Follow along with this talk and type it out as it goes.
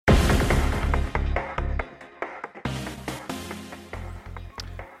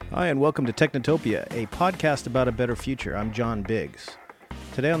Hi, and welcome to Technotopia, a podcast about a better future. I'm John Biggs.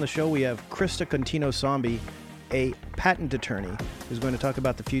 Today on the show, we have Krista Contino Saumby, a patent attorney, who's going to talk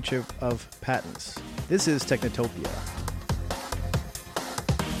about the future of patents. This is Technotopia.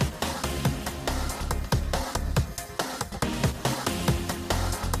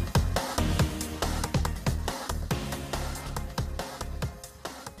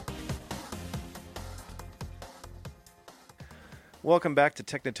 Welcome back to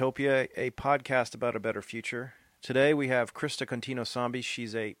Technotopia, a podcast about a better future. Today we have Krista Contino Saumby.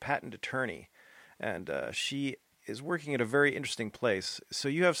 She's a patent attorney, and she is working at a very interesting place. So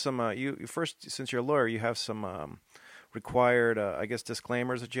you have some, you first, since you're a lawyer, you have some required,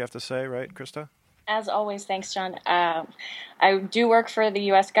 disclaimers that you have to say, right, Krista? As always, thanks, John. I do work for the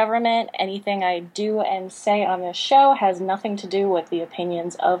U.S. government. Anything I do and say on this show has nothing to do with the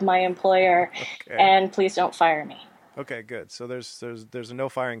opinions of my employer, and please don't fire me. Okay, good. So there's a no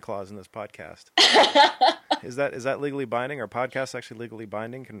firing clause in this podcast. Is that legally binding? Are podcasts actually legally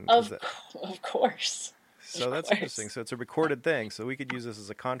binding? Of course. So that's interesting. So it's a recorded thing. So we could use this as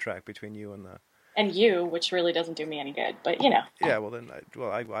a contract between you and you, which really doesn't do me any good. But you know. Yeah. Well, then,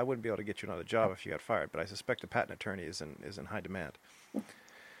 I wouldn't be able to get you another job if you got fired. But I suspect a patent attorney is in high demand.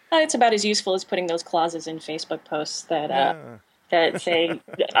 It's about as useful as putting those clauses in Facebook posts that say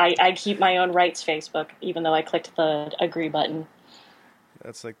I keep my own rights, Facebook, even though I clicked the agree button.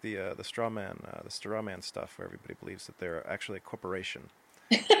 That's like the straw man stuff, where everybody believes that they're actually a corporation.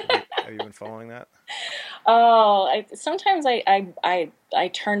 Have you been following that? Oh, sometimes I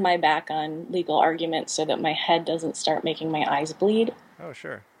turn my back on legal arguments so that my head doesn't start making my eyes bleed. Oh,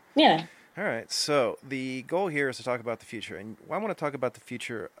 sure. Yeah. All right. So the goal here is to talk about the future, and I want to talk about the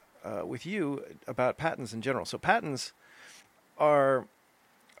future with you about patents in general. So patents are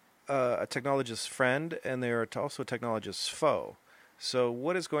a technologist's friend, and they are also a technologist's foe. So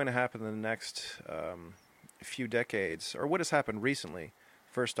what is going to happen in the next few decades, or what has happened recently,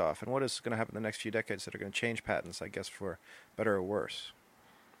 first off, and what is going to happen in the next few decades that are going to change patents, I guess, for better or worse?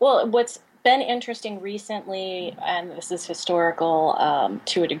 Well, what's been interesting recently, and this is historical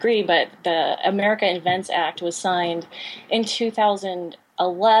to a degree, but the America Invents Act was signed in 2011.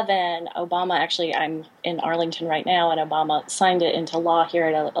 Obama, actually, I'm in Arlington right now, and Obama signed it into law here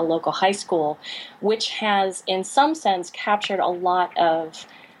at a local high school, which has, in some sense, captured a lot of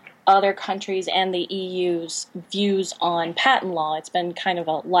other countries and the EU's views on patent law. It's been kind of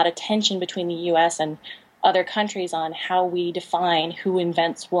a lot of tension between the U.S. and other countries on how we define who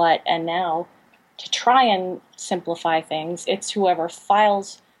invents what, and now, to try and simplify things, it's whoever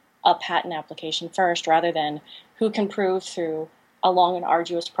files a patent application first, rather than who can prove through a long and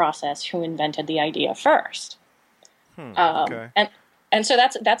arduous process who invented the idea first. Okay. And so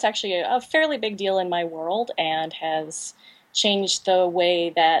that's actually a fairly big deal in my world, and has changed the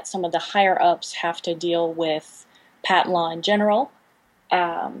way that some of the higher ups have to deal with patent law in general.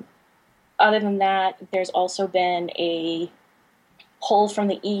 Other than that, there's also been a pull from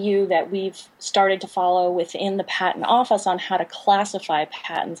the EU that we've started to follow within the patent office on how to classify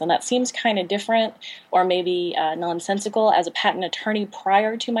patents. And that seems kind of different, or maybe nonsensical. As a patent attorney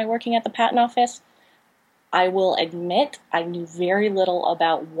prior to my working at the patent office, I will admit I knew very little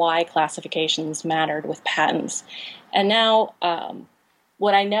about why classifications mattered with patents. And now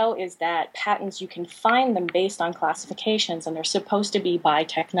what I know is that patents, you can find them based on classifications, and they're supposed to be by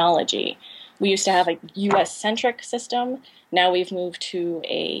technology. We used to have a U.S.-centric system. Now we've moved to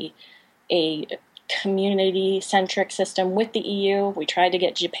a community-centric system with the EU. We tried to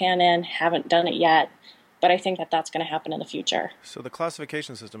get Japan in, haven't done it yet, but I think that's going to happen in the future. So the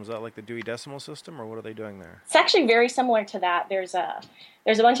classification system, is that like the Dewey Decimal System, or what are they doing there? It's actually very similar to that. There's a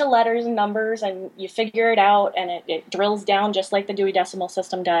bunch of letters and numbers, and you figure it out, and it drills down just like the Dewey Decimal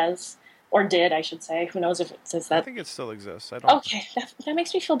System does. Or did, I should say. Who knows if it says that. I think it still exists. I don't. Okay, that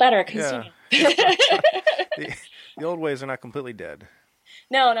makes me feel better. Yeah. The old ways are not completely dead.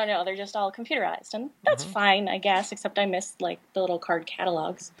 No. They're just all computerized. And that's fine, I guess, except I miss, like, the little card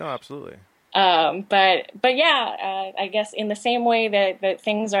catalogs. No, absolutely. But yeah, I guess in the same way that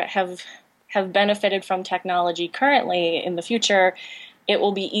things have benefited from technology currently, in the future, it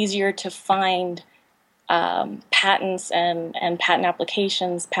will be easier to find patents and patent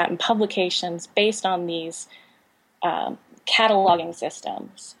applications, patent publications based on these cataloging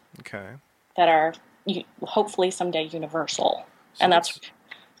systems. Okay. That are hopefully someday universal. So and that's...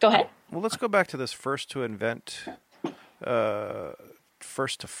 Go ahead. Well, let's go back to this first to invent,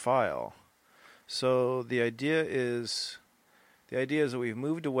 first to file. So the idea is that we've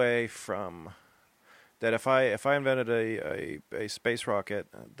moved away from that. If I invented a space rocket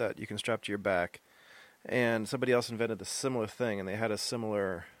that you can strap to your back, and somebody else invented a similar thing, and they had a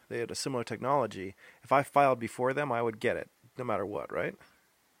similar they had a similar technology, if I filed before them, I would get it no matter what, right?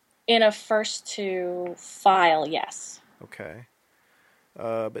 In a first to file, yes. Okay.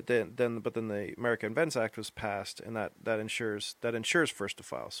 But then the America Invents Act was passed, and that ensures first to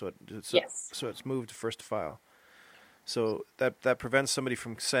file. Yes. So it's moved to first to file. So that prevents somebody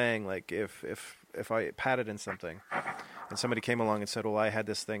from saying, like, if I patented something, and somebody came along and said, well, I had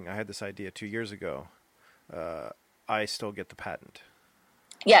this idea 2 years ago, I still get the patent.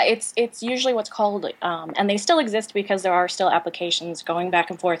 Yeah, it's usually what's called, and they still exist because there are still applications going back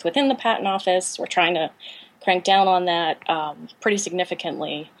and forth within the patent office. We're trying to crank down on that pretty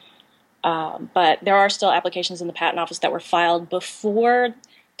significantly. But there are still applications in the patent office that were filed before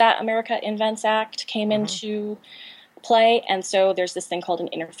that America Invents Act came into play, and so there's this thing called an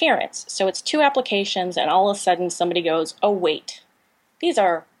interference. So it's two applications, and all of a sudden somebody goes, oh, wait, these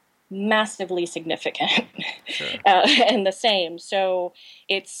are massively significant and the same. So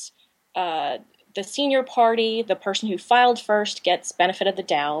it's the senior party, the person who filed first, gets benefit of the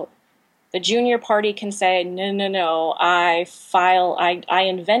doubt. The junior party can say, no, I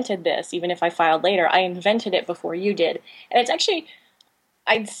invented this, even if I filed later. I invented it before you did. And it's actually,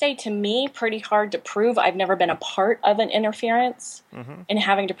 I'd say to me, pretty hard to prove. I've never been a part of an interference in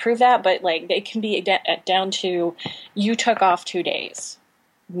having to prove that, but like it can be down to, you took off 2 days.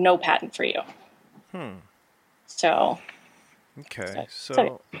 No patent for you. So. Okay.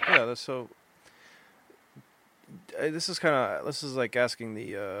 So this is like asking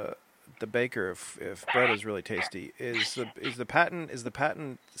the baker if bread is really tasty. Is the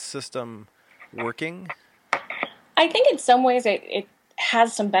patent system working? I think in some ways it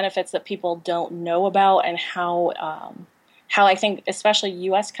has some benefits that people don't know about, and how I think especially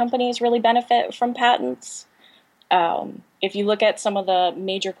U.S. companies really benefit from patents. If you look at some of the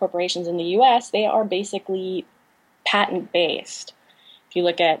major corporations in the U.S., they are basically patent-based. If you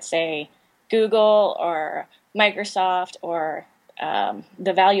look at, say, Google or Microsoft, or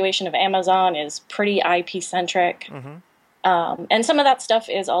the valuation of Amazon is pretty IP-centric. And some of that stuff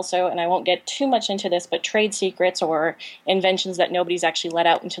is also, and I won't get too much into this, but trade secrets or inventions that nobody's actually let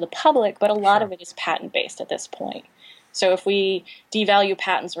out into the public, but a lot of it is patent-based at this point. So if we devalue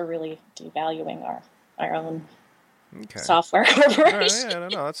patents, we're really devaluing our own software corporation.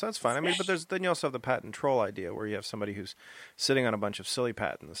 No, that's fine. I mean, but then you also have the patent troll idea, where you have somebody who's sitting on a bunch of silly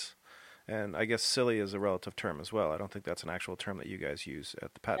patents, and I guess silly is a relative term as well. I don't think that's an actual term that you guys use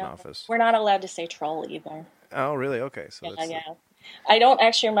at the patent office. We're not allowed to say troll either. Oh, really? Okay, so yeah. I don't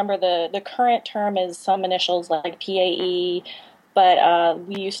actually remember the current term is some initials like PAE, but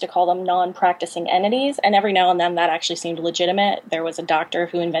we used to call them non-practicing entities, and every now and then that actually seemed legitimate. There was a doctor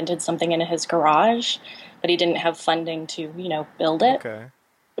who invented something in his garage, but he didn't have funding to, build it. Okay.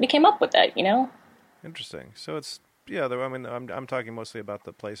 But he came up with it, Interesting. So it's, I mean, I'm talking mostly about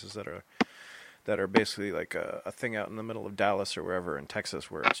the places that are basically like a thing out in the middle of Dallas or wherever in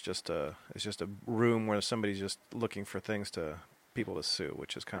Texas, where it's just a room where somebody's just looking for people to sue,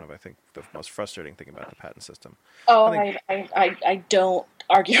 which is kind of, I think, the most frustrating thing about the patent system. Oh, I don't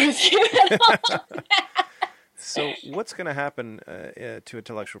argue with you at all. So what's going to happen to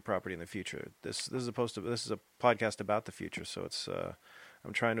intellectual property in the future? This is a podcast about the future, so it's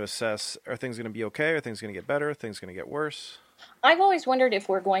I'm trying to assess: are things going to be okay? Are things going to get better? Are things going to get worse? I've always wondered if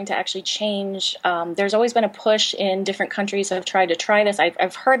we're going to actually change. There's always been a push in different countries that have tried to try this.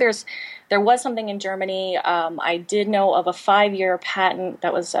 I've heard there was something in Germany. I did know of a 5-year patent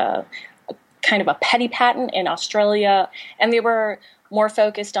that was a kind of a petty patent in Australia, and they were more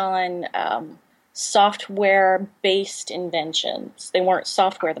focused on software-based inventions. They weren't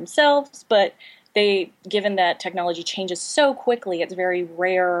software themselves, but given that technology changes so quickly, it's very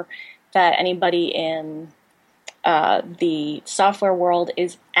rare that anybody in the software world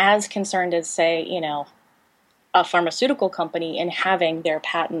is as concerned as, say, a pharmaceutical company in having their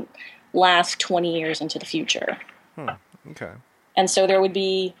patent last 20 years into the future. Okay. And so there would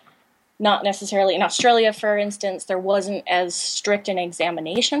be, not necessarily in Australia, for instance, there wasn't as strict an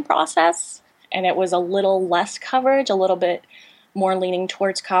examination process, and it was a little less coverage, a little bit more leaning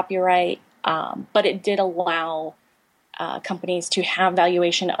towards copyright, but it did allow companies to have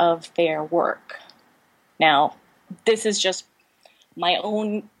valuation of their work. Now, this is just my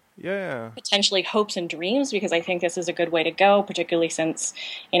own potentially hopes and dreams, because I think this is a good way to go, particularly since,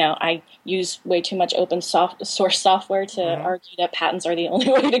 I use way too much open source software to argue that patents are the only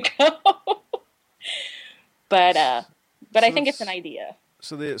way to go. But I think it's an idea.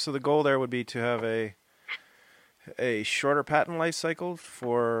 So the goal there would be to have a shorter patent life cycle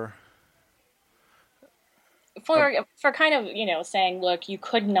for for kind of, saying, look, you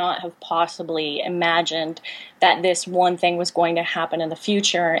could not have possibly imagined that this one thing was going to happen in the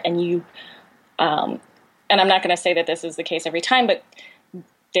future, and and I'm not going to say that this is the case every time, but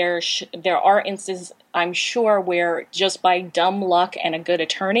there are instances, I'm sure, where just by dumb luck and a good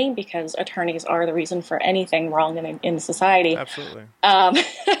attorney, because attorneys are the reason for anything wrong in society. Absolutely. I've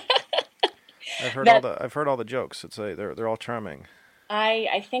heard all the jokes. It's they're all charming.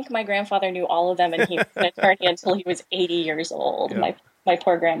 I think my grandfather knew all of them, and he was an attorney until he was 80 years old. Yeah. My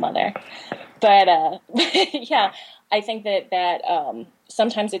poor grandmother. But yeah, I think that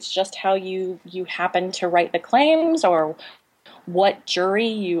sometimes it's just how you happen to write the claims, or what jury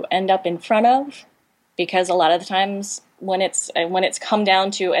you end up in front of, because a lot of the times when it's come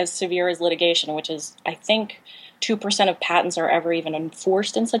down to as severe as litigation, which is, I think, 2% of patents are ever even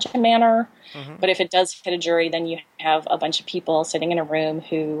enforced in such a manner. Mm-hmm. But if it does hit a jury, then you have a bunch of people sitting in a room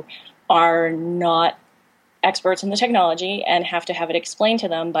who are not experts in the technology and have to have it explained to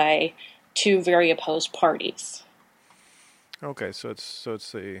them by two very opposed parties. Okay, so it's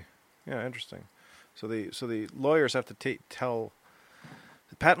interesting. So the lawyers have to tell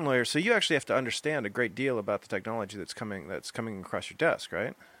the patent lawyers. So you actually have to understand a great deal about the technology that's coming across your desk,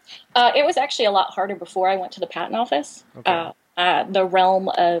 right? It was actually a lot harder before I went to the patent office. Okay. The realm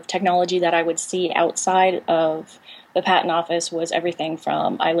of technology that I would see outside of the patent office was everything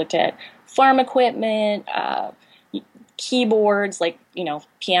from, I looked at farm equipment, keyboards, like,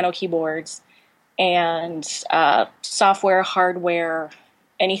 piano keyboards, and software, hardware,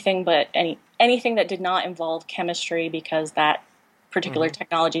 anything that did not involve chemistry, because that particular mm-hmm.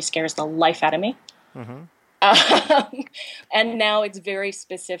 technology scares the life out of me. Mm-hmm. And now it's very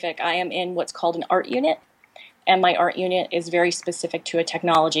specific. I am in what's called an art unit, and my art unit is very specific to a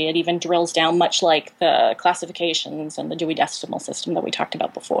technology. It even drills down, much like the classifications and the Dewey Decimal System that we talked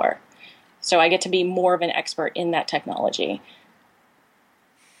about before. So I get to be more of an expert in that technology.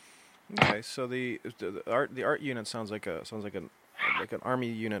 Okay, so the art unit sounds like an army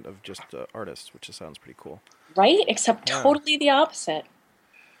unit of just artists, which sounds pretty cool. Right? Except totally the opposite.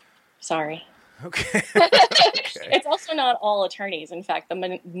 Sorry. Okay. It's also not all attorneys. In fact,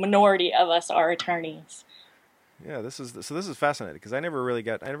 the minority of us are attorneys. Yeah, this is fascinating, because I never really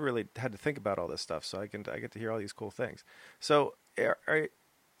had to think about all this stuff. So I get to hear all these cool things. So,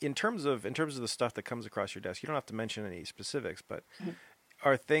 in terms of the stuff that comes across your desk, you don't have to mention any specifics, but mm-hmm.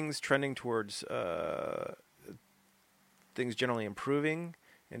 are things trending towards things generally improving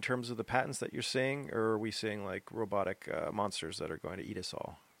in terms of the patents that you're seeing, or are we seeing like robotic monsters that are going to eat us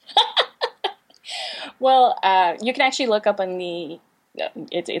all? Well, you can actually look up on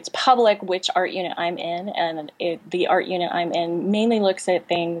it's public which art unit I'm in, and the art unit I'm in mainly looks at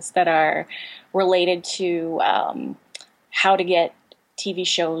things that are related to how to get TV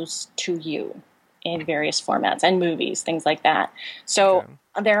shows to you in various formats, and movies, things like that. So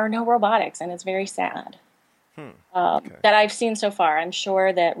There are no robotics, and it's very sad. That I've seen so far. I'm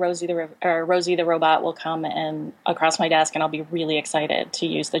sure that Rosie the robot will come and across my desk, and I'll be really excited to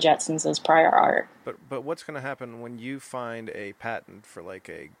use the Jetsons as prior art. But what's going to happen when you find a patent for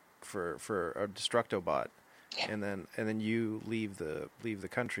for a Destructobot, and then you leave the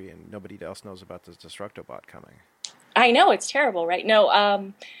country and nobody else knows about this Destructobot coming? I know, it's terrible, right?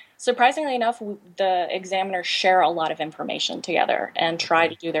 No, surprisingly enough, the examiners share a lot of information together and try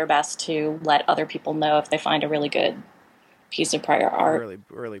to do their best to let other people know if they find a really good piece of prior art. A really,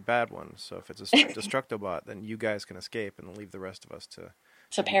 really bad one. So if it's a Destructobot, then you guys can escape and leave the rest of us to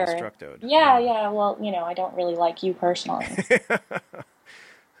be Destructoed. Yeah. Well, I don't really like you personally.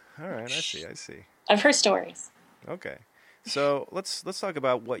 All right, I see. I've heard stories. Okay. So let's talk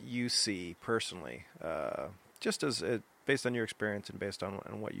about what you see personally, just as based on your experience and based on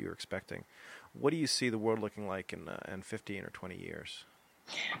what you're expecting. What do you see the world looking like in 15 or 20 years?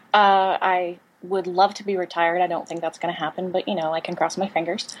 I would love to be retired. I don't think that's going to happen, but, I can cross my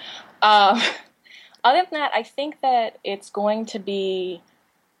fingers. Other than that, I think that it's going to be,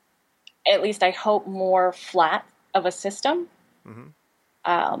 at least I hope, more flat of a system.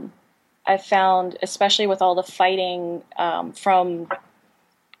 Mm-hmm. I found, especially with all the fighting from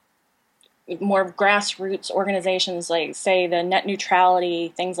more grassroots organizations, like, say, the net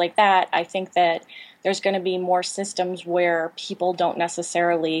neutrality, things like that, I think that there's going to be more systems where people don't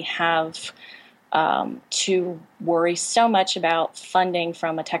necessarily have to worry so much about funding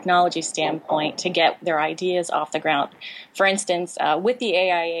from a technology standpoint to get their ideas off the ground. For instance, with the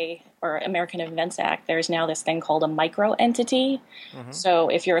AIA, or American Invents Act, there's now this thing called a micro entity. Mm-hmm. So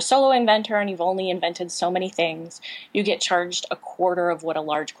if you're a solo inventor and you've only invented so many things, you get charged a quarter of what a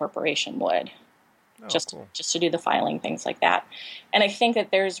large corporation would, just to do the filing, things like that. And I think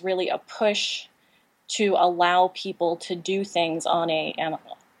that there's really a push to allow people to do things on a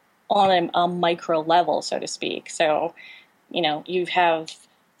micro level, so to speak. So, you have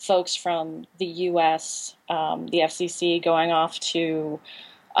folks from the U.S., the FCC, going off to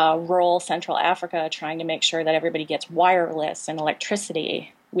rural Central Africa trying to make sure that everybody gets wireless and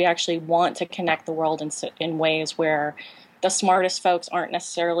electricity. We actually want to connect the world in ways where the smartest folks aren't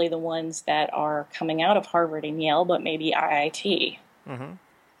necessarily the ones that are coming out of Harvard and Yale, but maybe IIT,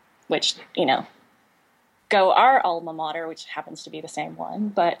 which, go our alma mater, which happens to be the same one.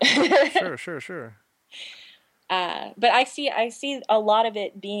 But Sure. But I see a lot of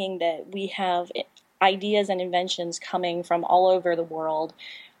it being that we have ideas and inventions coming from all over the world,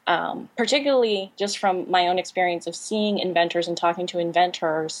 particularly just from my own experience of seeing inventors and talking to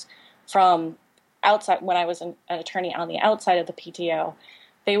inventors from outside. When I was an attorney on the outside of the PTO,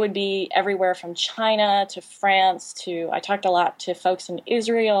 they would be everywhere from China to France I talked a lot to folks in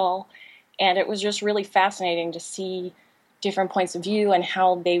Israel, and it was just really fascinating to see different points of view and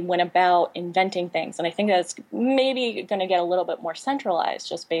how they went about inventing things. And I think that's maybe going to get a little bit more centralized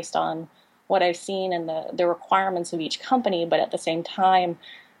just based on what I've seen and the requirements of each company. But at the same time,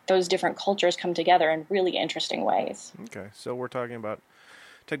 those different cultures come together in really interesting ways. Okay, so we're talking about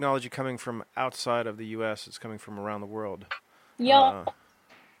technology coming from outside of the U.S. It's coming from around the world. Yeah.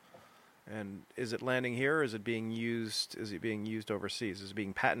 And is it landing here, or is it being used? Is it being used overseas? Is it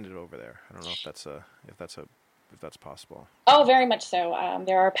being patented over there? I don't know if that's possible. Oh, very much so.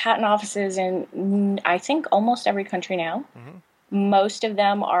 There are patent offices in, I think, almost every country now. Most of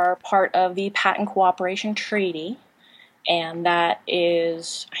them are part of the Patent Cooperation Treaty, and that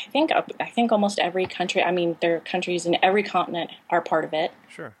is, I think almost every country. I mean, there are countries in every continent are part of it.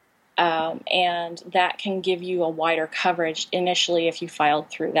 Sure. And that can give you a wider coverage initially if you filed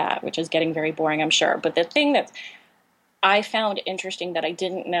through that, which is getting very boring, I'm sure. But the thing that I found interesting that I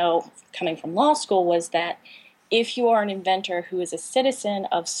didn't know coming from law school was that if you are an inventor who is a citizen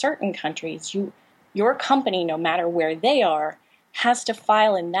of certain countries, your company, no matter where they are, has to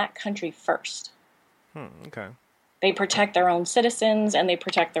file in that country first. Okay. They protect their own citizens and they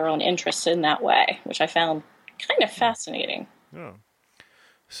protect their own interests in that way, which I found kind of fascinating. Yeah.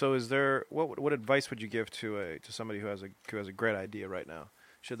 So, is there what advice would you give to somebody who has a great idea right now?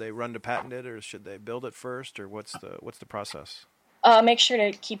 Should they run to patent it, or should they build it first, or what's the process? Make sure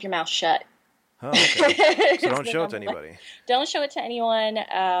to keep your mouth shut. Oh, okay. So don't show it to anybody. Don't show it to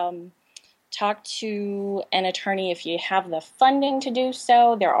anyone. Talk to an attorney if you have the funding to do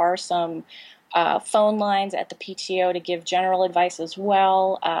so. There are some phone lines at the PTO to give general advice as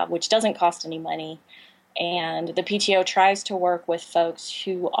well, which doesn't cost any money. And the PTO tries to work with folks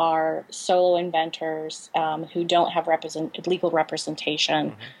who are solo inventors who don't have legal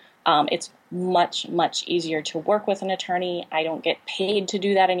representation. It's much, much easier to work with an attorney. I don't get paid to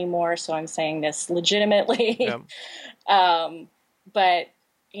do that anymore, so I'm saying this legitimately. Yep. But,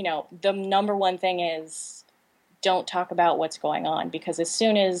 the number one thing is don't talk about what's going on, because as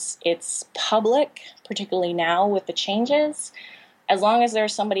soon as it's public, particularly now with the changes, as long as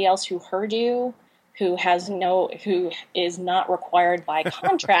there's somebody else who heard you, who is not required by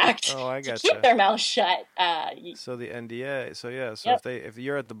contract to keep their mouth shut. So the NDA. So yeah. So yep. if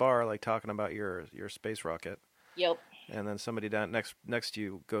you're at the bar, like talking about your space rocket. Yep. And then somebody down next to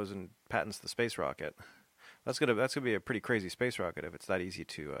you goes and patents the space rocket. That's gonna be a pretty crazy space rocket if it's that easy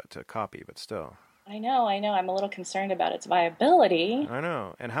to copy. But still. I know. I'm a little concerned about its viability. I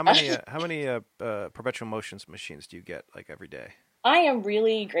know. And how many perpetual motions machines do you get like every day? I am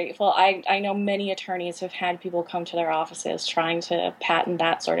really grateful. I know many attorneys have had people come to their offices trying to patent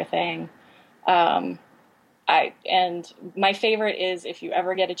that sort of thing. And my favorite is, if you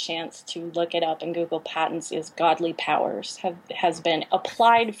ever get a chance to look it up and Google patents, is godly powers has been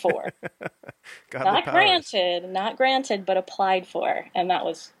applied for. Not granted, but applied for. And that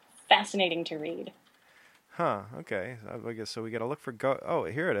was fascinating to read. Huh, okay. I guess so we got to look for oh,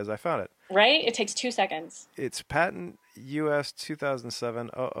 here it is. I found it. Right? It takes 2 seconds. It's patent US 2007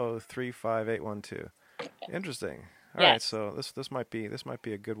 0035812. Interesting. All right, so this might be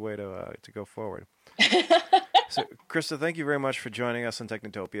a good way to go forward. So, Krista, thank you very much for joining us on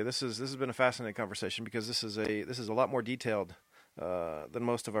Technotopia. This has been a fascinating conversation, because this is a lot more detailed than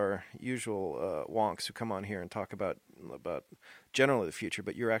most of our usual wonks who come on here and talk about generally the future,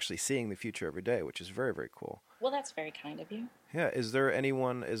 but you're actually seeing the future every day, which is very, very cool. Well, that's very kind of you. Yeah. Is there any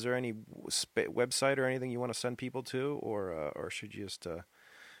website or anything you want to send people to, or should you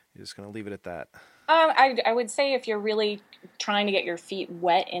you're just going to leave it at that? I would say if you're really trying to get your feet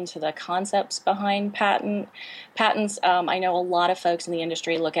wet into the concepts behind patents, I know a lot of folks in the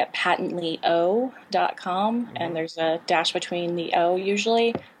industry look at patentlyo.com, and there's a dash between the O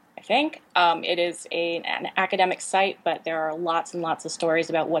usually. I think. It is an academic site, but there are lots and lots of stories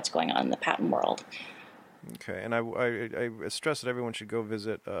about what's going on in the patent world. Okay, and I stress that everyone should go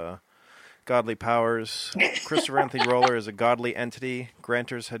visit Godly Powers. Christopher Anthony Roller is a godly entity.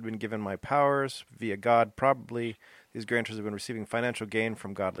 Grantors had been given my powers via God. Probably these grantors have been receiving financial gain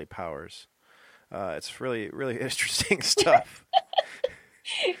from Godly Powers. It's really, really interesting stuff.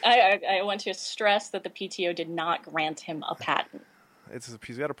 I want to stress that the PTO did not grant him a patent.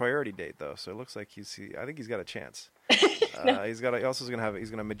 He's got a priority date though, so it looks like I think he's got a chance. He's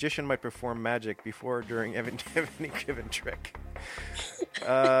gonna magician might perform magic before, during any given trick.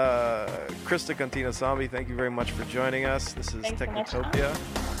 Krista, Contino, Saumby, thank you very much for joining us. This is Thanks Technotopia.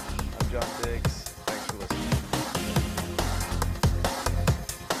 I'm John Diggs.